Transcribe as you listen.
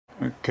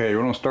Okay,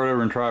 we're gonna start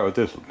over and try it with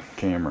this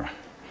camera.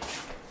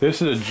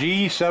 This is a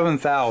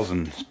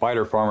G7000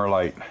 Spider Farmer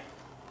light.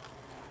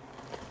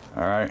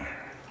 Alright.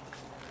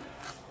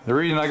 The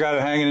reason I got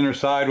it hanging in there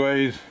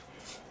sideways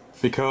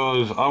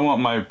because I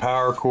want my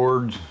power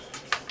cords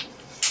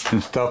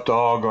and stuff to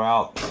all go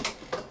out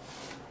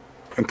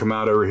and come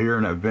out over here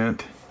in that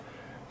vent,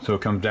 so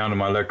it comes down to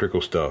my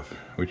electrical stuff,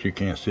 which you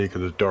can't see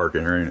because it's dark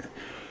in here, ain't it?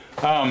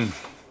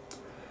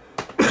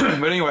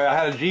 But anyway, I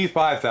had a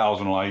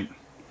G5000 light,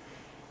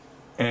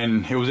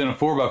 and it was in a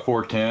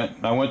 4x4 tent.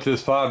 I went to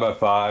this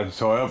 5x5,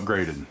 so I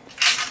upgraded.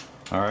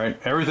 Alright,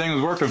 everything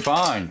was working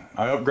fine.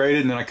 I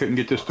upgraded and then I couldn't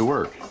get this to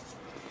work.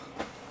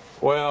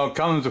 Well, it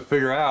comes to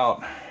figure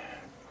out,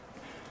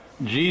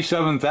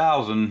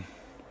 G7000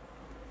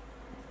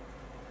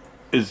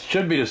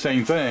 should be the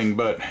same thing,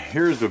 but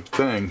here's the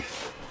thing.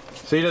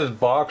 See this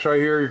box right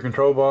here, your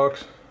control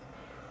box?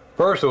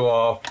 First of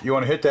all, you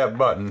want to hit that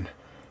button.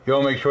 You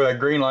want to make sure that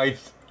green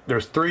lights,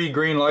 there's 3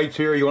 green lights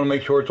here, you want to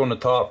make sure it's on the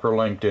top or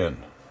linked in.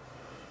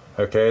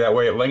 Okay, that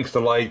way it links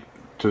the light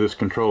to this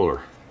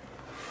controller.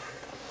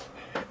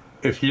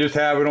 If you just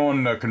have it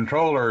on the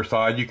controller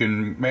side, you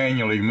can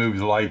manually move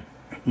the light,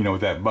 you know,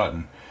 with that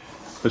button.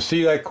 But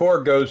see, that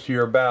cord goes to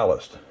your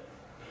ballast.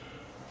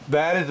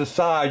 That is the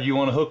side you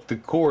want to hook the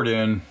cord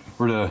in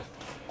for the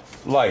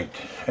light.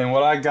 And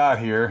what I got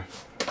here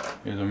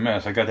is a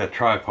mess. I got that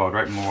tripod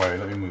right in the way.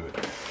 Let me move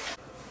it.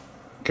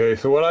 Okay,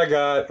 so what I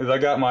got is I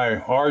got my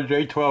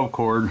RJ12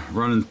 cord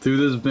running through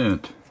this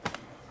vent.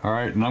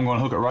 Alright, and I'm going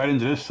to hook it right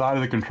into this side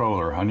of the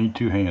controller. I need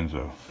 2 hands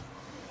though.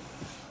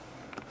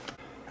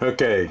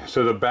 Okay,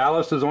 so the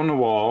ballast is on the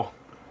wall.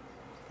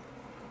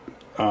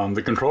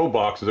 The control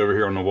box is over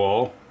here on the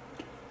wall.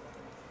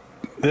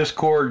 This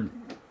cord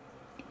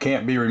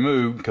can't be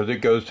removed because it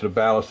goes to the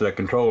ballast of that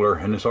controller,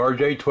 and this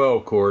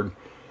RJ12 cord,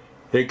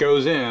 it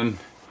goes in,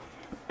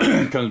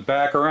 comes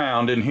back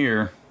around in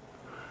here,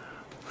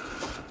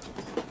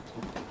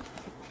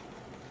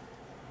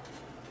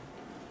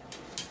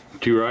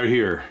 to right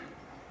here.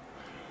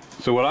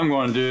 So what I'm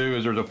going to do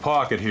is there's a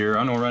pocket here.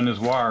 I'm going to run this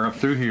wire up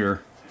through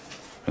here,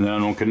 and then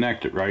I'm going to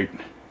connect it right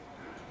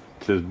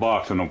to this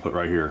box I'm going to put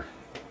right here.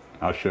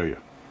 I'll show you.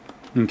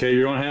 Okay,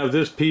 you're going to have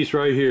this piece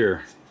right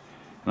here.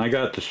 And I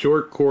got the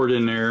short cord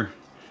in there,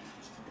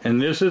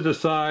 and this is the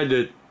side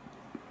that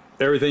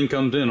everything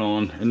comes in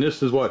on, and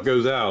this is what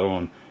goes out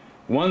on.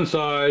 One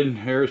side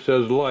here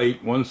says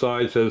light, one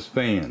side says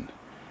fan,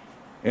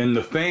 and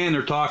the fan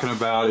they're talking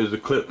about is the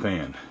clip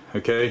fan.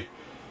 Okay,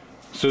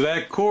 so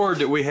that cord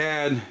that we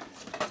had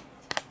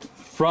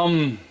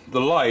from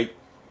the light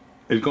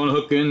is going to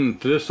hook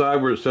into this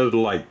side where it says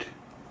light.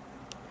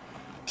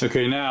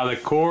 Okay, now the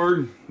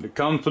cord that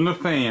comes from the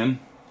fan,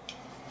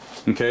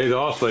 okay, the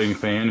oscillating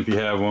fan, if you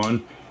have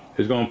one,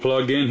 is going to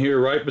plug in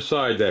here right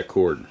beside that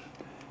cord.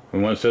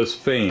 And when it says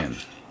fan,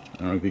 I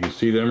don't know if you can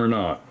see them or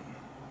not.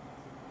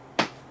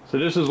 So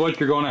this is what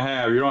you're going to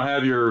have. You're going to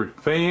have your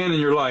fan and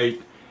your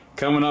light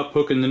coming up,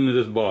 hooking into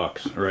this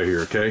box right here,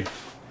 okay?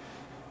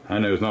 I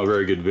know it's not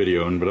very good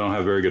videoing, but I don't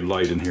have very good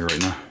light in here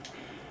right now.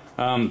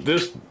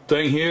 This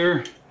thing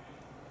here,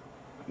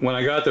 when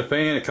I got the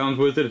fan, it comes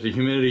with it. It's a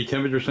humidity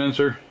temperature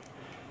sensor.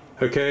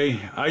 Okay,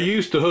 I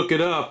used to hook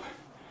it up.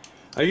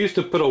 I used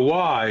to put a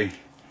Y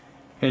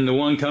in the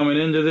one coming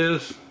into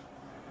this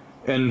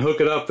and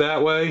hook it up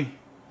that way,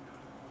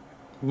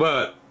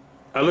 but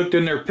I looked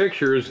in their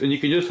pictures and you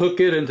can just hook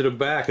it into the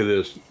back of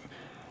this.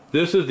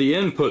 This is the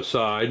input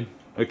side,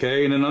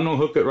 okay, and then I'm going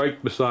to hook it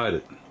right beside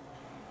it.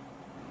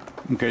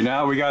 Okay,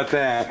 now we got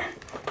that.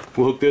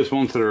 We'll hook this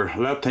one to the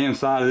left hand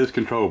side of this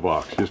control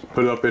box. Just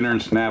put it up in there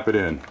and snap it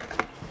in.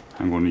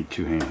 I'm going to need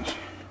 2 hands.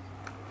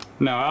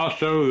 Now I'll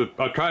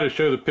try to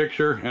show the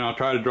picture, and I'll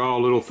try to draw a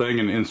little thing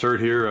and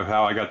insert here of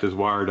how I got this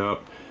wired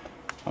up.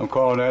 I'm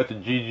calling that the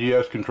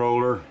GGS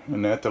controller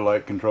and that the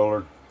light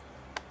controller.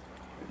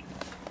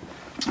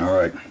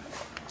 Alright,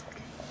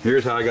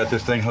 here's how I got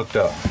this thing hooked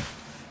up.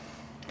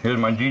 Here's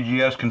my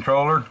GGS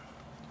controller,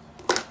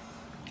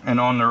 and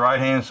on the right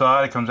hand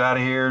side it comes out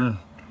of here and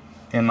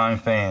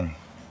inline fan.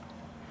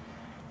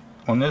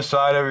 On this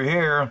side over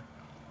here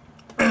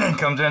it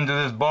comes into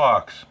this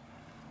box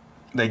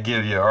they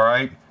give you.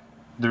 Alright,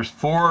 there's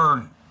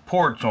 4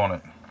 ports on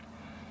it.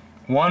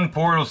 One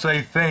port will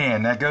say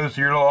fan, that goes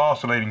to your little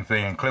oscillating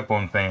fan,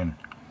 clip-on fan.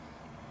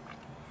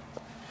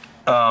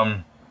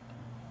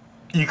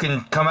 You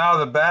can come out of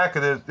the back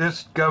of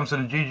this comes to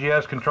the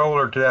GGS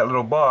controller to that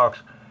little box.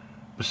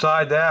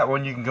 Beside that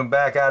one, you can come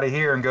back out of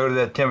here and go to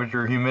that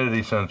temperature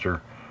humidity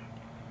sensor.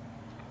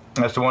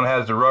 That's the one that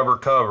has the rubber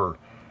cover.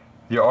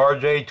 Your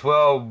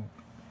RJ12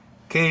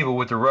 cable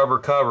with the rubber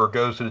cover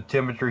goes to the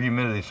temperature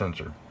humidity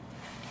sensor.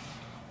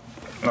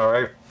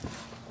 Alright,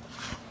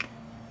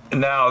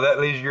 now that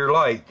leaves your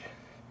light,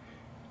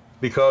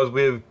 because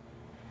we've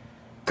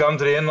come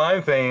to the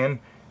inline fan,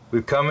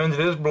 we've come into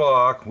this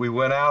block, we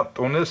went out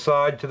on this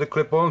side to the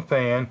clip-on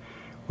fan,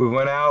 we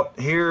went out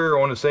here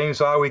on the same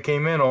side we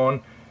came in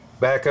on,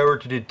 back over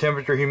to the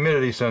temperature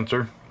humidity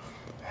sensor,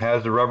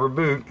 has the rubber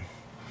boot,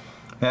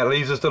 that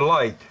leads us to the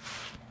light.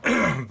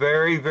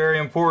 Very, very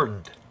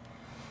important.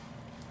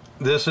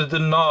 this is the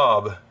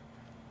knob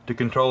to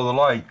control the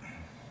light.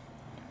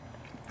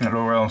 That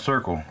little round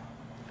circle.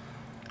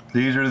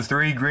 These are the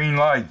 3 green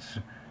lights.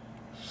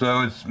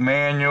 So it's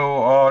manual,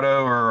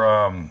 auto,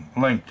 or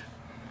linked.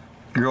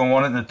 You're going to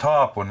want it in the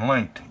top one,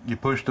 linked. You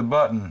push the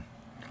button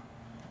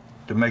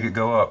to make it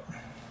go up.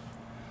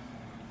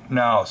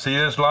 Now, see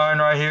this line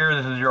right here?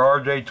 This is your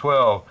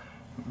RJ12.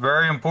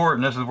 Very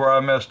important. This is where I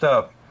messed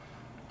up.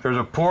 There's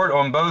a port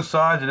on both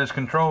sides of this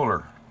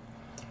controller.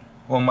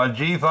 On my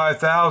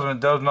G5000, it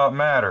does not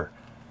matter.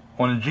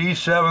 On the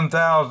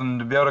G7000,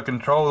 to be able to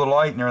control the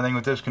light and everything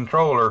with this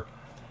controller,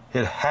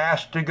 it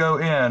has to go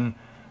in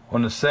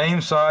on the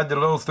same side the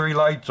little 3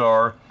 lights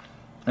are,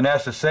 and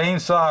that's the same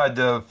side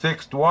the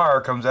fixed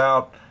wire comes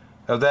out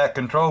of that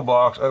control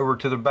box over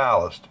to the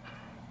ballast.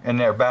 And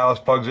that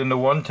ballast plugs into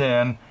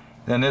 110.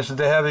 Then this is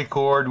the heavy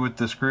cord with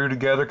the screw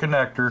together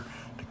connector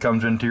that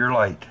comes into your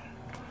light.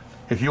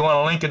 If you want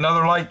to link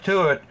another light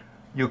to it,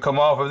 you'll come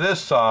off of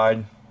this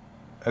side,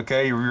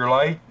 okay, your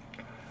light,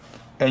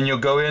 and you'll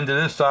go into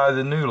this side of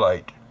the new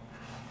light.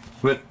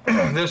 But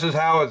this is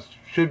how it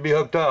should be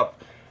hooked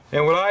up.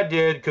 And what I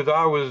did, because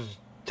I was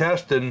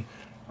testing,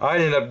 I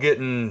ended up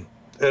getting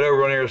it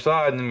over on the other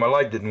side, and then my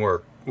light didn't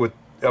work.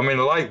 I mean,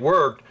 the light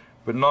worked,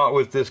 but not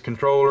with this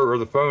controller or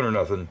the phone or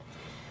nothing.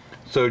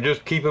 So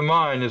just keep in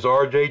mind this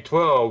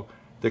RJ12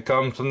 that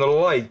comes from the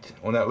light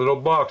on that little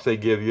box they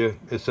give you.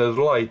 It says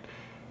light.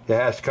 It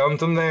has to come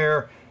from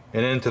there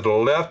and into the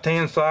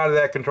left-hand side of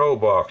that control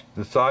box,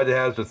 the side that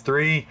has the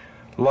 3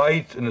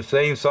 lights, and the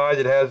same side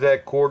that has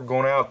that cord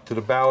going out to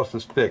the ballast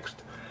that's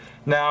fixed.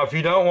 Now, if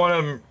you don't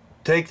want to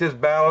take this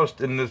ballast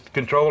and this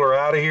controller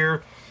out of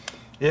here,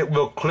 it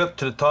will clip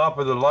to the top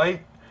of the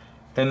light,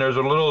 and there's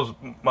a little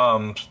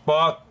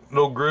spot,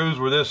 little grooves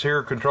where this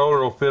here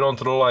controller will fit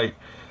onto the light.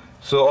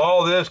 So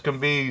all this can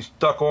be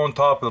stuck on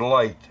top of the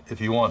light if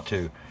you want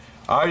to.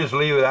 I just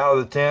leave it out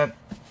of the tent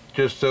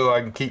just so I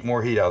can keep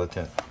more heat out of the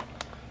tent.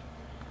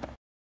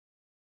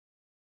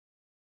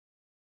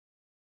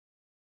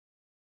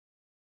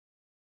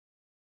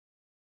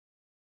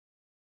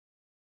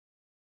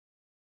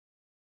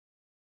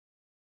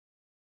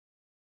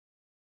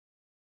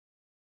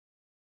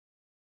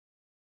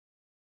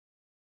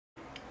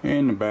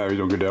 And the batteries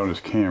will go down this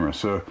camera.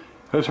 So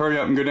let's hurry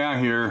up and go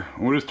down here.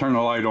 We'll just turn the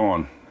light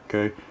on.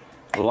 Okay,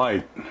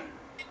 light.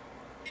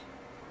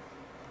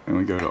 And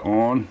we go to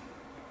on.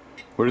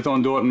 We're just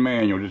gonna do it in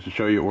manual just to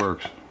show you it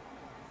works.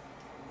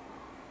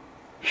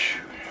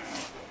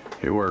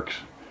 It works.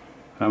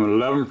 I'm at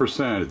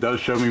 11%. It does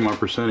show me my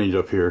percentage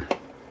up here.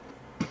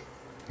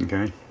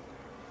 Okay.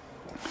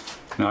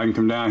 Now I can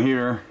come down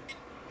here.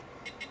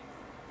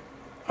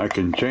 I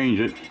can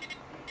change it.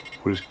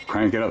 We'll just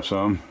crank it up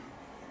some.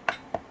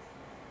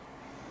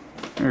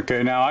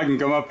 Okay, now I can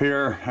come up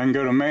here, I can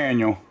go to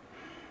manual,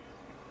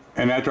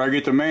 and after I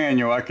get to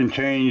manual I can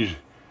change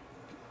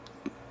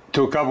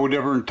to a couple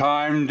different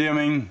time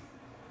dimming,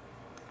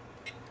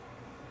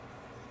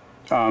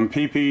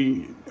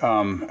 PP,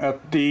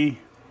 FD,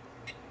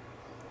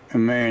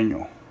 and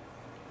manual.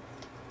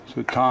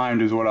 So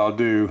timed is what I'll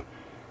do.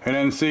 And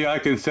then see, I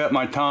can set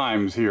my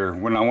times here,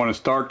 when I want to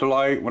start the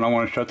light, when I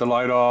want to shut the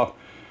light off.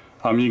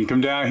 You can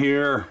come down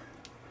here,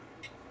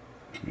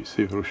 let me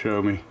see if it'll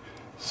show me,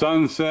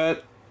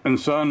 sunset and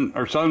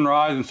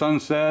sunrise and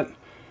sunset.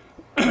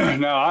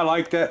 Now I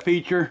like that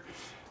feature.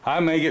 I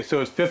make it so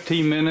it's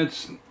 15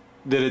 minutes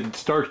that it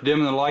starts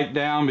dimming the light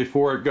down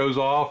before it goes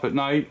off at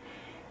night,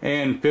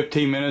 and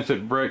 15 minutes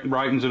it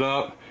brightens it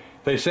up.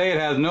 They say it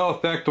has no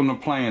effect on the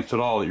plants at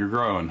all that you're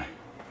growing.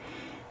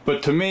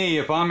 But to me,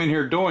 if I'm in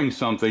here doing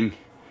something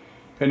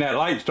and that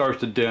light starts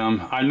to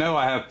dim, I know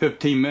I have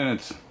 15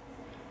 minutes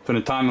from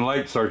the time the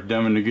light starts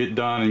dimming to get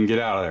done and get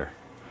out of there.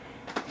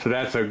 So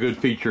that's a good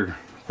feature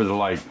for the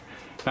light.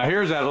 Now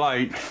here's that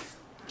light.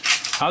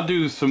 I'll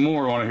do some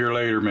more on it here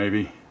later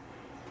maybe.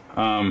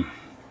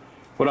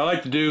 What I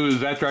like to do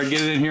is after I get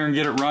it in here and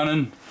get it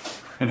running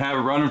and have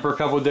it running for a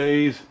couple of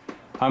days,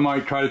 I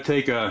might try to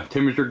take a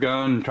temperature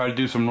gun and try to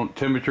do some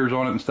temperatures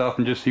on it and stuff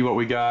and just see what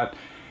we got.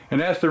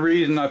 And that's the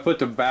reason I put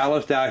the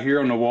ballast out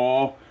here on the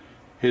wall,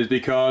 is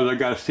because I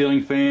got a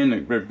ceiling fan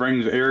that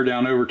brings air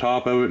down over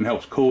top of it and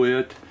helps cool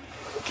it,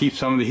 keep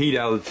some of the heat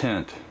out of the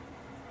tent.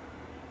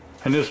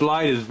 And this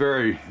light is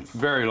very,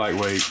 very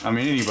lightweight. I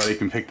mean, anybody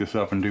can pick this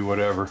up and do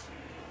whatever.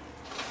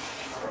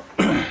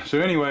 So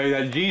anyway,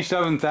 that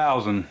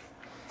G7000,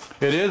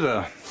 it is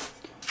a,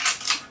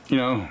 you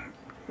know,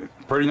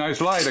 pretty nice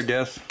light, I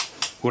guess.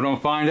 We're gonna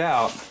find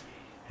out.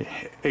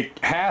 It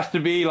has to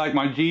be like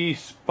my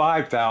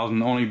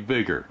G5000, only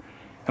bigger.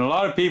 And a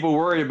lot of people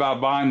worry about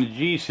buying the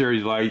G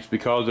series lights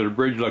because of the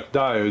Bridgelux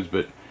diodes,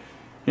 but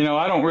you know,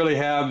 I don't really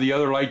have the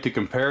other light to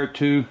compare it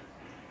to.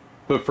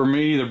 But for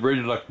me, the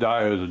Bridgelux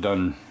diodes have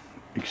done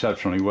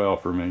exceptionally well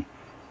for me.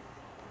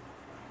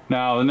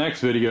 Now, the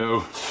next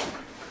video,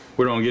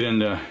 we're going to get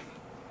into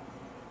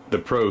the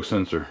Pro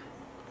sensor.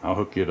 I'll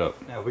hook it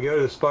up. Now, if we go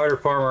to the Spider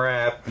Farmer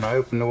app, and I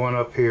open the one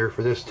up here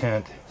for this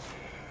tent.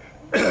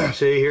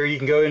 See here, you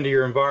can go into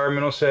your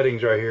environmental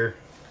settings right here.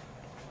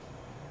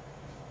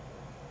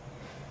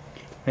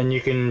 and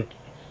you can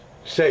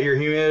set your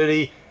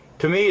humidity.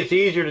 To me, it's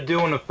easier to do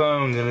on the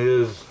phone than it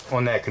is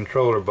on that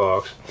controller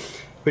box.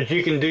 But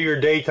you can do your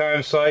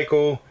daytime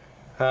cycle.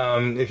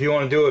 If you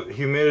want to do it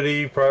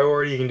humidity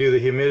priority, you can do the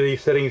humidity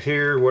settings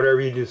here,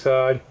 whatever you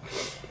decide.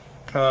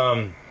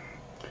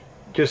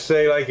 Just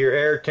say like your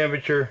air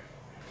temperature,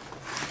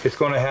 it's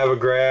going to have a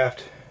graph.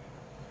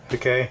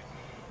 Okay,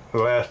 the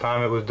last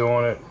time it was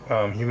doing it,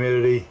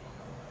 humidity.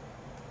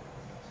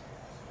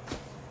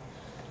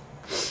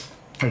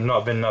 There's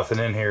not been nothing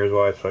in here is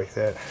why it's like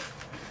that.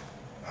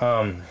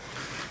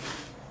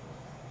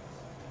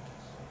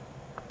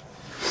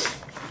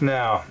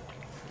 Now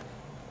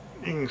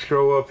you can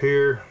scroll up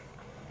here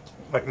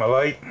like my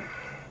light.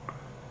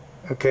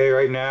 Okay,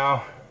 right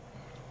now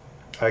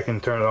I can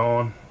turn it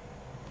on.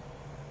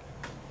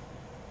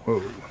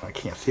 Whoa, I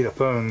can't see the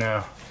phone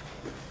now.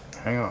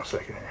 Hang on a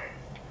second here.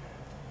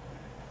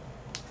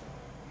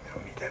 I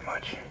don't need that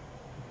much.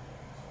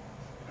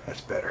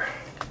 That's better.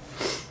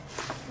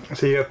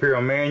 See up here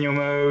on manual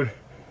mode,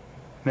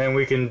 then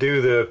we can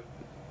do the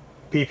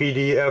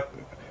PPDF,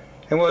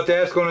 and what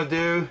that's going to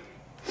do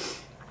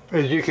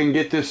is you can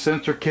get this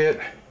sensor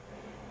kit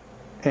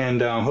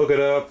and hook it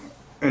up,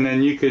 and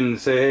then you can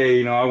say, hey,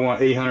 you know, I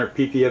want 800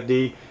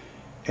 ppfd,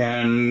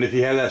 and if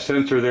you have that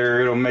sensor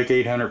there, it'll make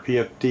 800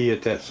 ppfd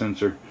at that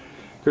sensor.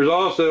 There's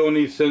also on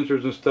these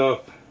sensors and stuff,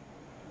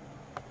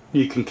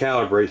 you can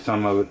calibrate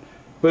some of it,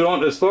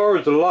 but as far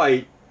as the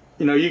light,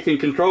 you know, you can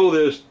control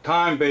this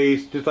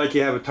time-based just like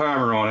you have a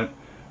timer on it.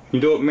 You can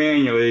do it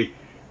manually,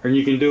 or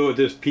you can do it with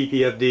this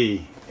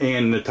ppfd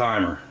and the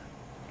timer.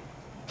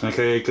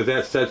 Okay, because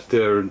that sets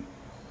the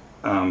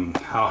how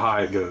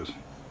high it goes.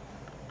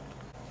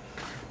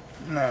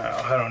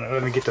 Now, I don't know,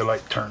 let me get the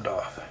light turned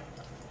off.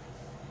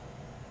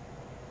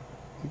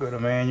 Go to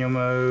manual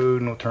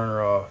mode and we'll turn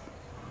her off.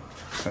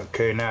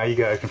 Okay, now you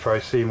guys can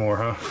probably see more,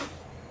 huh?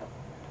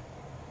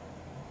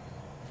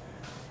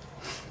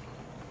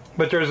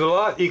 But there's a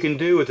lot you can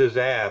do with this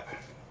app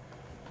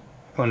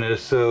on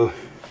this, so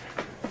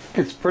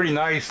it's pretty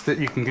nice that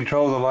you can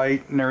control the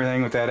light and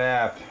everything with that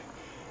app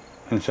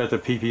and set the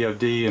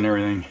ppfd and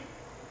everything.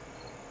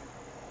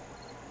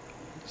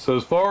 So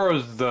as far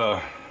as the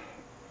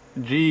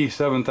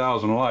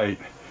G7000 light,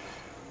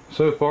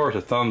 so far it's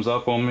a thumbs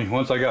up on me.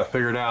 Once I got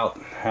figured out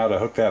how to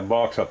hook that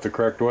box up the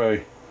correct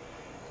way,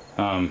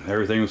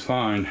 everything was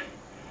fine.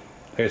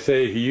 Like I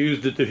say, if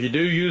you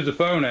do use the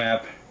phone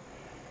app,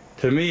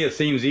 to me it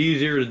seems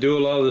easier to do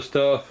a lot of the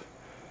stuff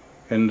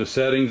and the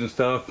settings and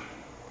stuff.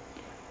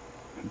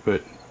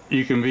 But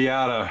you can be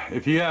out of,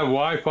 if you have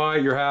Wi-Fi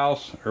at your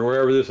house or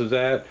wherever this is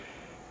at,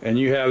 and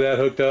you have that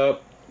hooked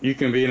up, you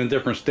can be in a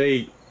different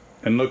state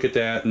and look at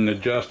that and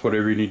adjust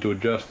whatever you need to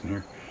adjust in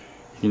here.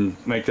 You can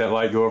make that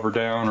light go up or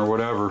down or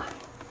whatever.